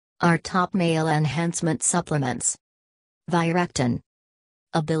are top male enhancement supplements. Virectin.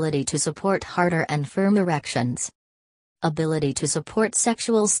 Ability to support harder and firm erections. Ability to support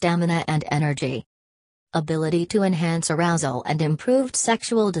sexual stamina and energy. Ability to enhance arousal and improved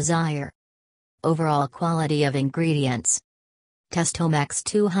sexual desire. Overall quality of ingredients. Testomax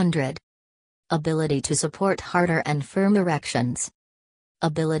 200. Ability to support harder and firm erections.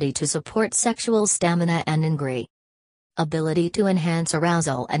 Ability to support sexual stamina and energy. Ability to enhance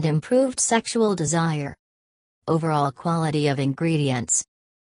arousal and improved sexual desire. Overall quality of ingredients.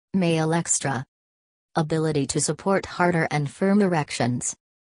 Male Extra. Ability to support harder and firm erections.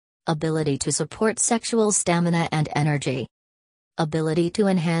 Ability to support sexual stamina and energy. Ability to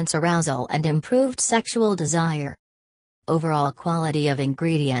enhance arousal and improved sexual desire. Overall quality of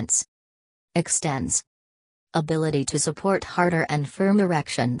ingredients. Extends. Ability to support harder and firm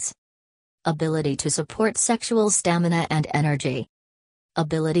erections. Ability to support sexual stamina and energy.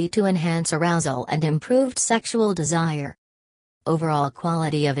 Ability to enhance arousal and improved sexual desire. Overall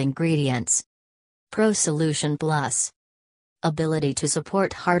quality of ingredients. Pro Solution Plus. Ability to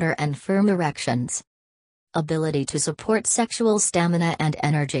support harder and firm erections. Ability to support sexual stamina and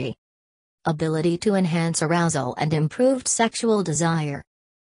energy. Ability to enhance arousal and improved sexual desire.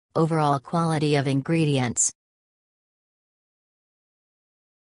 Overall quality of ingredients.